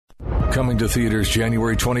Coming to theaters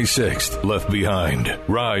January 26th, Left Behind,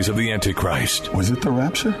 Rise of the Antichrist. Was it the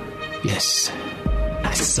rapture? Yes.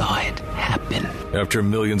 I saw it happen. After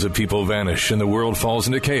millions of people vanish and the world falls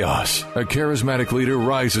into chaos, a charismatic leader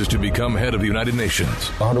rises to become head of the United Nations.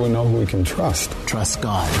 How do we know who we can trust? Trust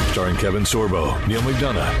God. Starring Kevin Sorbo, Neil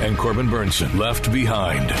McDonough, and Corbin Burnson. Left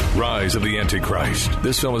Behind, Rise of the Antichrist.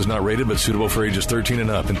 This film is not rated but suitable for ages 13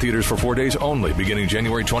 and up in theaters for 4 days only beginning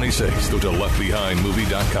January 26th. Go to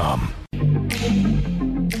leftbehindmovie.com.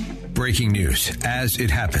 Breaking news as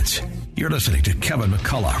it happens. You're listening to Kevin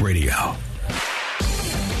McCullough Radio.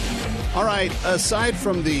 All right, aside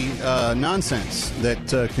from the nonsense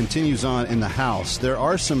that continues on in the House, there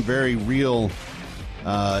are some very real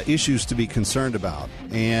issues to be concerned about.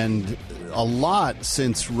 And a lot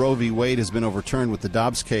since Roe v. Wade has been overturned with the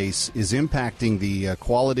Dobbs case is impacting the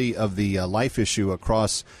quality of the life issue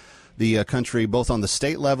across the country, both on the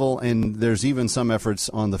state level, and there's even some efforts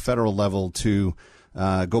on the federal level to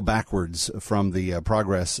go backwards from the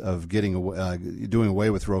progress of doing away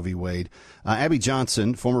with Roe v. Wade. Abby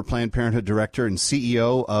Johnson, former Planned Parenthood director and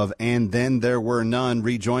CEO of And Then There Were None,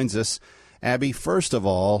 rejoins us. Abby, first of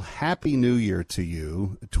all, Happy New Year to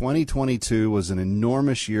you. 2022 was an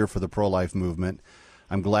enormous year for the pro-life movement.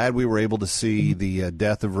 I'm glad we were able to see the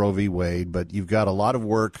death of Roe v. Wade, but you've got a lot of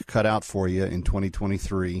work cut out for you in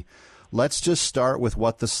 2023. Let's just start with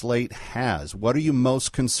what the slate has. What are you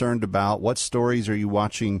most concerned about? What stories are you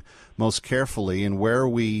watching most carefully? And where are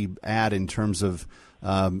we at in terms of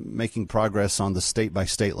making progress on the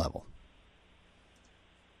state-by-state level?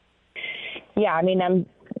 Yeah, I mean, I'm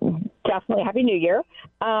definitely, Happy New Year.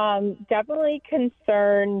 Definitely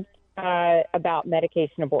concerned about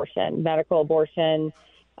medication abortion, medical abortion,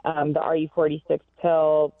 the RU46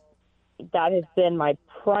 pill. That has been my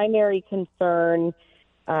primary concern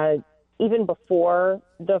even before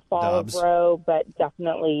the fall Dobbs. of Roe, but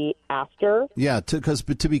definitely after. Yeah, because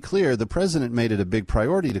to be clear, the president made it a big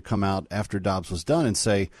priority to come out after Dobbs was done and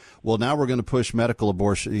say, well, now we're going to push medical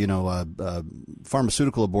abortion,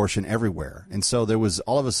 pharmaceutical abortion everywhere. And so there was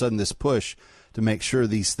all of a sudden this push to make sure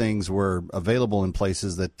these things were available in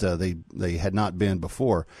places that they had not been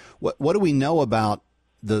before. What do we know about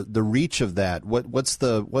the reach of that? What's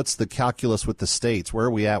the calculus with the states? Where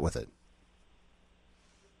are we at with it?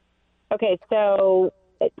 Okay, so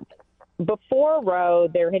before Roe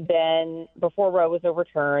was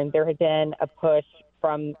overturned, there had been a push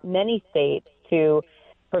from many states to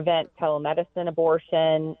prevent telemedicine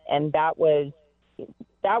abortion, and that was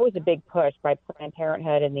a big push by Planned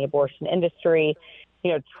Parenthood and the abortion industry,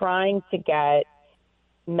 trying to get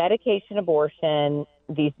medication abortion,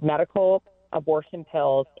 these medical abortion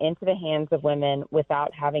pills, into the hands of women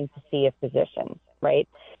without having to see a physician, right?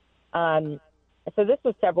 So this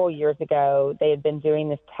was several years ago. They had been doing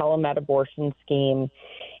this telemed abortion scheme,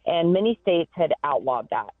 and many states had outlawed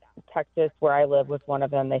that. Texas, where I live, was one of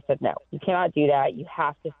them. They said, no, you cannot do that. You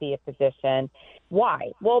have to see a physician.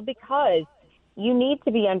 Why? Well, because you need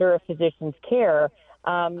to be under a physician's care.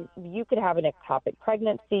 You could have an ectopic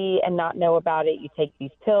pregnancy and not know about it. You take these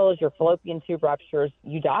pills, your fallopian tube ruptures,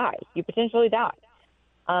 you die. You potentially die.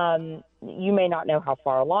 You may not know how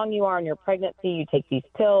far along you are in your pregnancy. You take these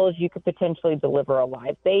pills, you could potentially deliver a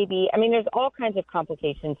live baby. I mean, there's all kinds of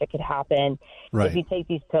complications that could happen if you take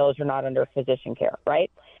these pills, you're not under physician care, right?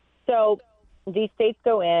 So these states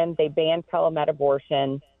go in, they ban telemed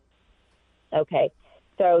abortion. Okay,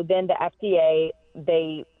 so then the FDA,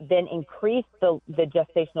 they then increase the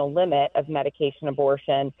gestational limit of medication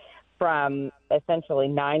abortion from essentially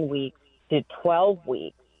 9 weeks to 12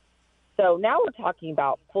 weeks. So now we're talking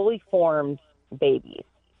about fully formed babies,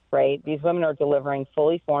 right? These women are delivering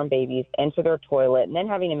fully formed babies into their toilet and then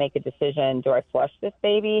having to make a decision. Do I flush this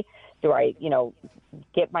baby? Do I,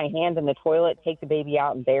 get my hand in the toilet, take the baby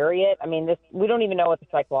out and bury it? I mean, we don't even know what the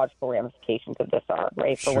psychological ramifications of this are,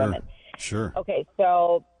 right, for women. Sure. Okay,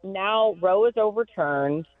 so now Roe is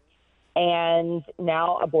overturned and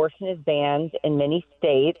now abortion is banned in many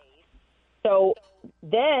states. So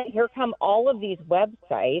then here come all of these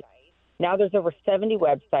websites. Now there's over 70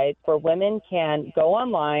 websites where women can go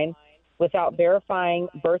online without verifying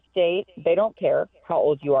birth date. They don't care how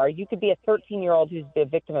old you are. You could be a 13-year-old who's the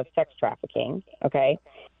victim of sex trafficking, okay?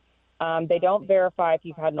 They don't verify if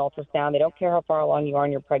you've had an ultrasound. They don't care how far along you are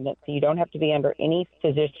in your pregnancy. You don't have to be under any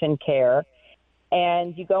physician care.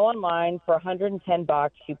 And you go online for $110.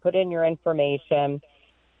 You put in your information.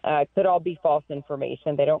 It could all be false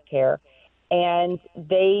information. They don't care. And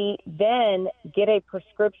they then get a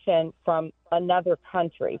prescription from another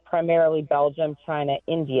country, primarily Belgium, China,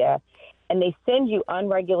 India, and they send you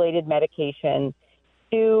unregulated medication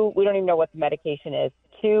to, we don't even know what the medication is,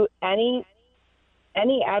 to any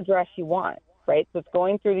any address you want, right? So it's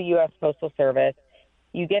going through the U.S. Postal Service.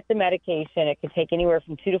 You get the medication. It can take anywhere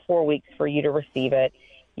from 2 to 4 weeks for you to receive it.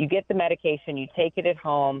 You get the medication. You take it at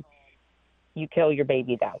home. You kill your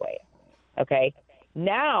baby that way, okay?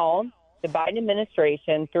 Now, the Biden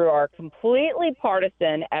administration, through our completely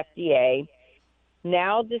partisan FDA,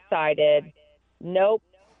 now decided, nope,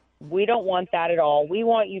 we don't want that at all. We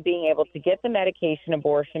want you being able to get the medication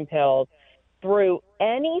abortion pills through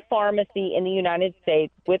any pharmacy in the United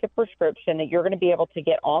States with a prescription that you're going to be able to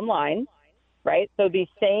get online, right? So these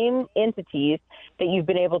same entities that you've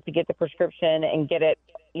been able to get the prescription and get it,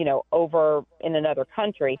 over in another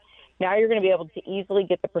country, now you're going to be able to easily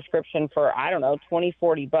get the prescription for, $20,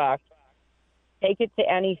 $40. Take it to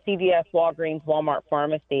any CVS, Walgreens, Walmart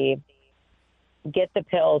pharmacy, get the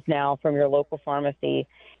pills now from your local pharmacy,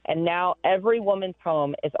 and now every woman's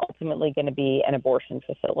home is ultimately going to be an abortion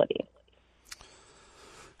facility.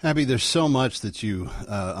 Abby, there's so much that you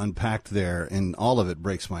unpacked there, and all of it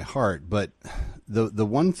breaks my heart. But the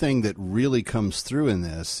one thing that really comes through in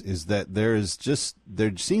this is that there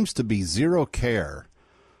seems to be zero care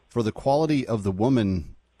for the quality of the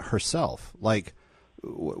woman herself. Like,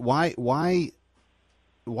 why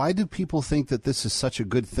do people think that this is such a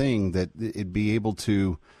good thing that it'd be able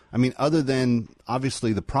to, other than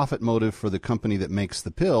obviously the profit motive for the company that makes the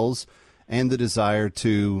pills and the desire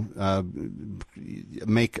to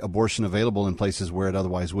make abortion available in places where it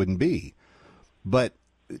otherwise wouldn't be. But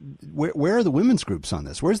where are the women's groups on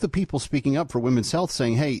this? Where's the people speaking up for women's health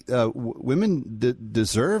saying, hey, women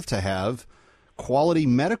deserve to have quality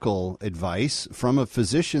medical advice from a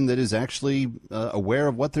physician that is actually aware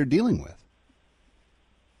of what they're dealing with?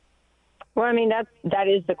 Well, that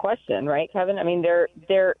is the question, right, Kevin?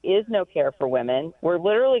 There is no care for women. We're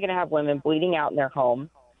literally going to have women bleeding out in their home.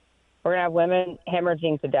 We're going to have women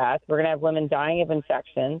hemorrhaging to death. We're going to have women dying of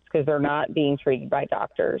infections because they're not being treated by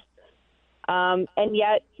doctors. And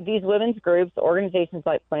yet these women's groups, organizations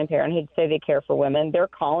like Planned Parenthood, say they care for women. They're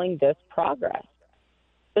calling this progress.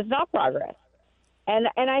 It's not progress. And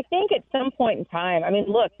I think at some point in time,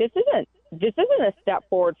 look, this isn't a step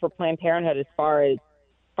forward for Planned Parenthood as far as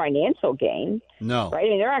financial gain. No. Right?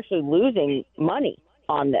 They're actually losing money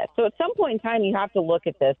on this. So at some point in time, you have to look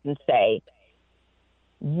at this and say,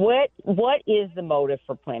 what is the motive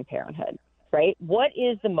for Planned Parenthood, right? What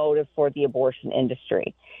is the motive for the abortion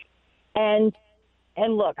industry? And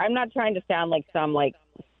look, I'm not trying to sound like some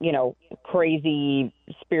crazy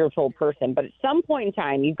spiritual person, but at some point in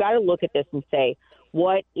time, you've got to look at this and say,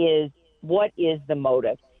 what is the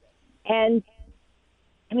motive? And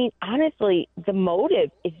honestly, the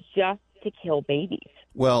motive is just to kill babies.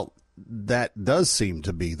 Well, that does seem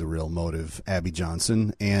to be the real motive, Abby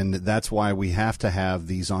Johnson, and that's why we have to have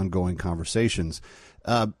these ongoing conversations.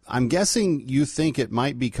 I'm guessing you think it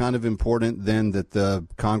might be kind of important then that the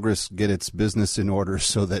Congress get its business in order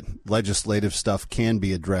so that legislative stuff can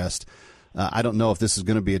be addressed. I don't know if this is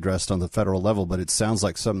going to be addressed on the federal level, but it sounds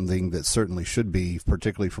like something that certainly should be,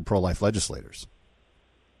 particularly for pro-life legislators.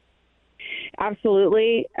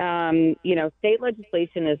 Absolutely. State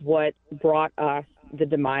legislation is what brought us the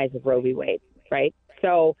demise of Roe v. Wade, right?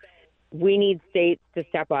 So we need states to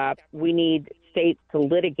step up. We need states to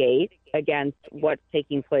litigate against what's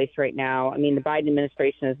taking place right now. The Biden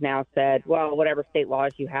administration has now said, well, whatever state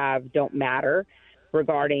laws you have don't matter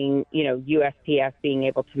regarding, USPS being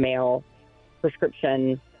able to mail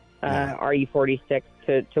prescription RU46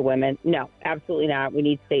 to women. No, absolutely not. We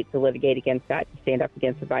need states to litigate against that, to stand up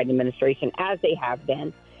against the Biden administration, as they have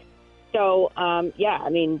been. So, federally,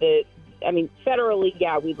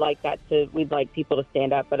 we'd like people to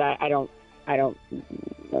stand up, but I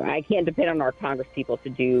can't depend on our Congress people to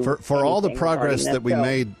do for all the progress that we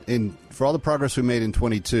made in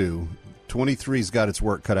 22. 23's got its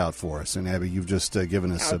work cut out for us, and Abby, you've just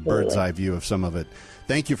given us Absolutely. a bird's eye view of some of it.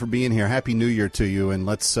 Thank you for being here. Happy New Year to you, and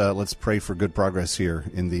let's pray for good progress here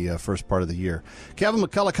in the first part of the year. Kevin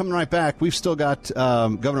McCullough coming right back. We've still got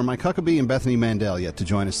Governor Mike Huckabee and Bethany Mandel yet to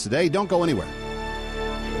join us today. Don't go anywhere.